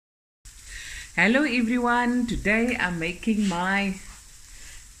Hello everyone, today I'm making my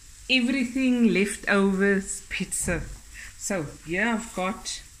everything leftovers pizza. So here I've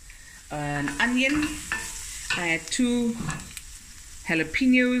got an onion, I had 2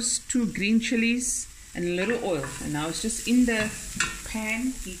 jalapenos, 2 green chilies and a little oil, and now it's just in the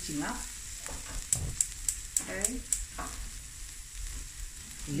pan heating up. Okay,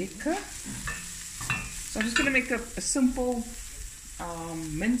 liquor. So I'm just going to make a simple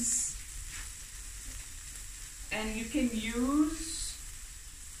mince. And you can use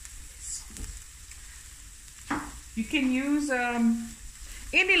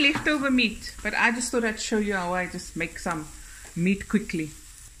any leftover meat, but I just thought I'd show you how I just make some meat quickly.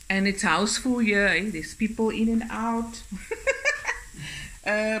 And it's houseful here, eh? There's people in and out.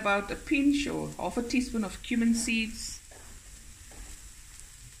 About a pinch or half a teaspoon of cumin seeds.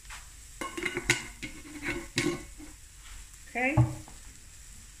 Okay.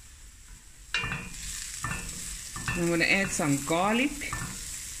 I'm going to add some garlic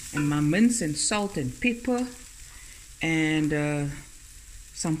and my mince and salt and pepper and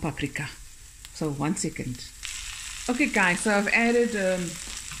some paprika. So 1 second. Okay guys, so I've added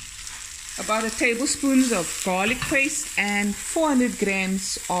about a tablespoon of garlic paste and 400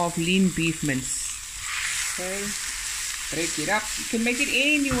 grams of lean beef mince. Okay, break it up. You can make it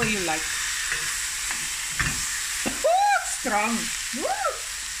any way you like. Woo, strong. Woo.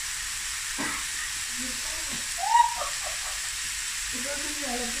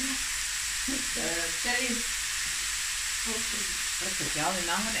 Chili. And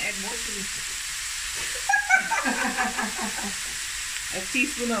now I'm going to add more chili. A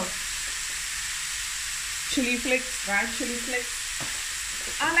teaspoon of chili flakes, dried chili flakes.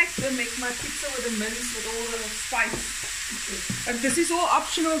 I like to make my pizza with a mince with all the spice. But this is all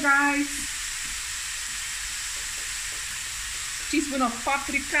optional, guys. Teaspoon of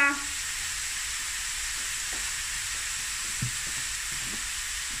paprika.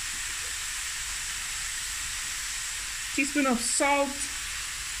 Teaspoon of salt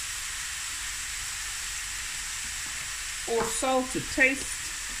or salt to taste.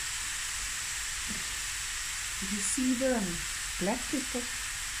 Did you see the black pepper?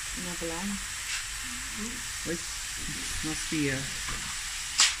 No, blind. Wait, must be here.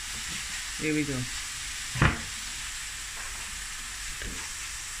 There we go.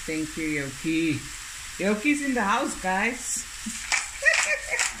 Thank you, Yoki. Yoki's in the house, guys.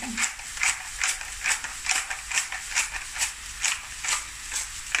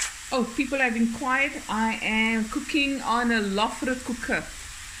 Oh, people have inquired. I am cooking on a Lofra cooker.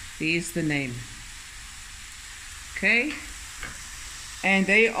 There's the name. Okay. And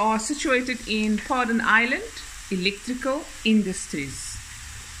they are situated in Pardon Island, Electrical Industries.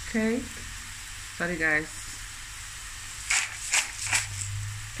 Okay. Sorry guys.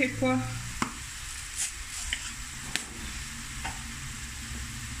 Pepper.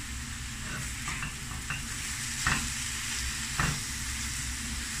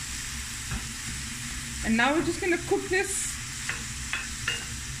 And now we're just going to cook this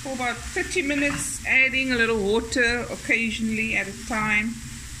for about 30 minutes, adding a little water occasionally at a time,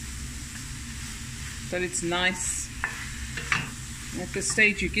 so it's nice. At this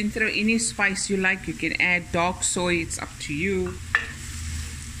stage you can throw any spice you like. You can add dark soy, it's up to you.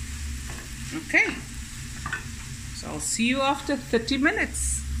 Okay, so I'll see you after 30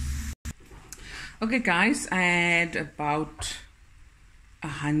 minutes. Okay guys, I add about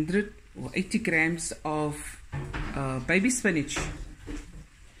 100 or 80 grams of baby spinach,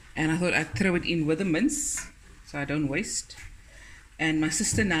 and I thought I'd throw it in with the mince so I don't waste. And my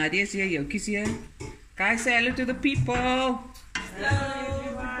sister Nadia is here, Yoki's here. Guys, say hello to the people.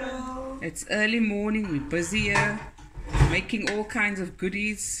 Hello. It's early morning, we're busy here making all kinds of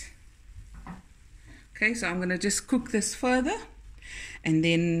goodies. Okay, so I'm gonna just cook this further and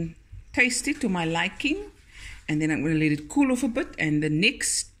then taste it to my liking, and then I'm gonna let it cool off a bit, and the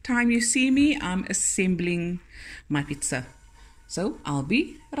next time you see me, I'm assembling my pizza. So I'll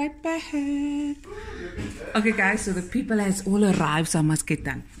be right back. Okay guys, so the people has all arrived, so I must get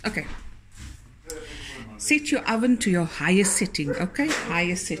done. Okay. Set your oven to your highest setting, okay?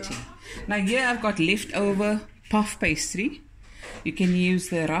 Highest setting. Now here I've got leftover puff pastry. You can use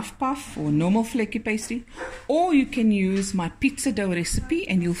the rough puff or normal flaky pastry, or you can use my pizza dough recipe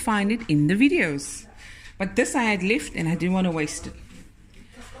and you'll find it in the videos. But this I had left and I didn't want to waste it.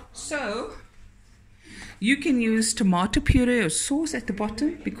 So you can use tomato puree or sauce at the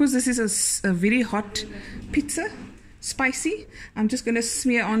bottom. Because this is a very hot pizza, spicy, I'm just going to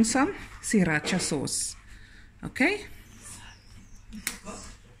smear on some sriracha sauce. Okay,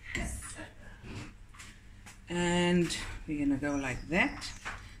 and we're going to go like that.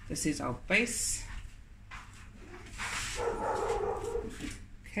 This is our base.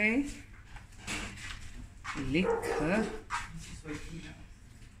 Okay. Lekker.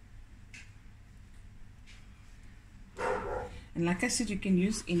 And like I said, you can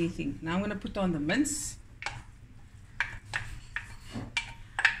use anything. Now I'm going to put on the mince.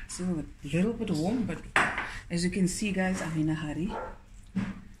 It's a little bit warm, but as you can see, guys, I'm in a hurry.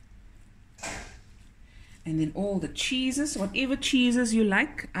 And then all the cheeses, whatever cheeses you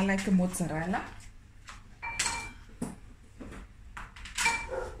like. I like a mozzarella.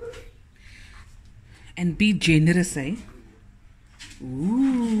 And be generous, eh?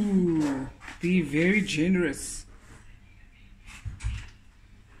 Ooh, be very generous.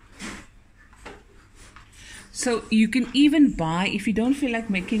 So you can even buy, if you don't feel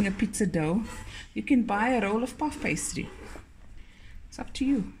like making a pizza dough, you can buy a roll of puff pastry. It's up to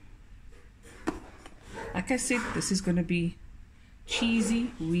you. Like I said, this is going to be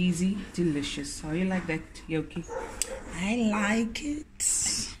cheesy, wheezy, delicious. How you like that, Yoki? I like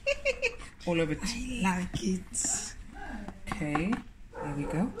it. All of it. I like it. Okay, there we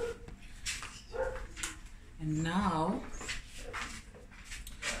go. And now,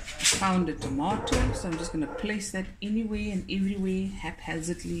 I found a tomato, so I'm just going to place that anywhere and everywhere,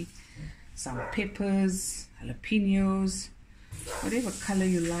 haphazardly. Some peppers, jalapenos, whatever color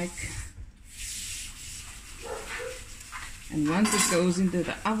you like. And once it goes into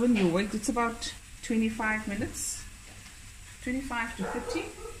the oven, you wait, it's about 25 minutes, 25 to 30,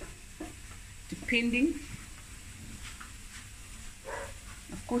 depending.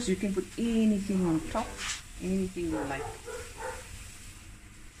 Of course, you can put anything on top, anything you like.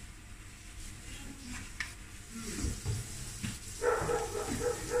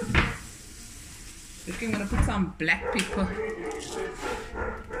 Okay, I'm going to put some black pepper.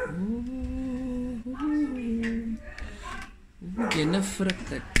 Jennifer.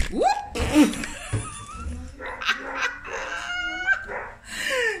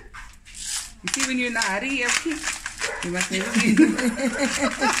 You see, when you're in a hurry, you must never be.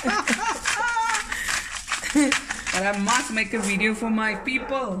 But I must make a video for my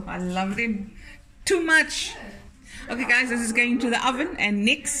people. I love them too much. Okay, guys, this is going to the oven, and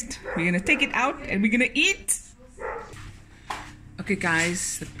next we're gonna take it out and we're gonna eat. Okay,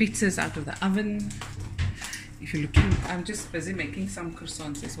 guys, the pizza is out of the oven. If you're looking, I'm just busy making some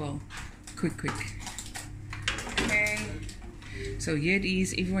croissants as well. Quick. Okay, so here it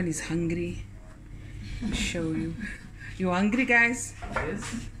is. Everyone is hungry. I'll show you. You hungry, guys?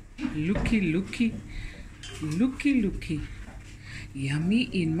 Yes. Looky. Yummy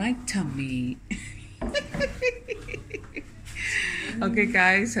in my tummy. Okay,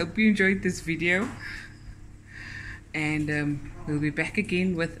 guys, hope you enjoyed this video, and we'll be back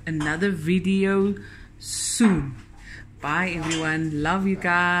again with another video soon. Bye, everyone. Love you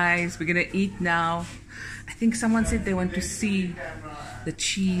guys. We're gonna eat now. I think someone said they want to see the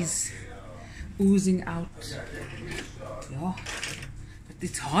cheese oozing out. Yeah, but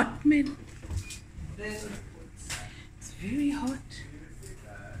it's hot, man. It's very hot.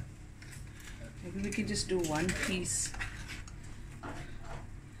 Maybe we can just do one piece.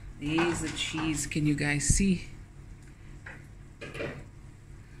 There's the cheese. Can you guys see?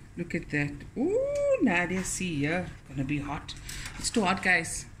 Look at that. Ooh, Nadia, see, yeah. Gonna be hot. It's too hot,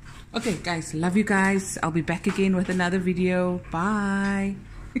 guys. Okay, guys, love you guys. I'll be back again with another video. Bye.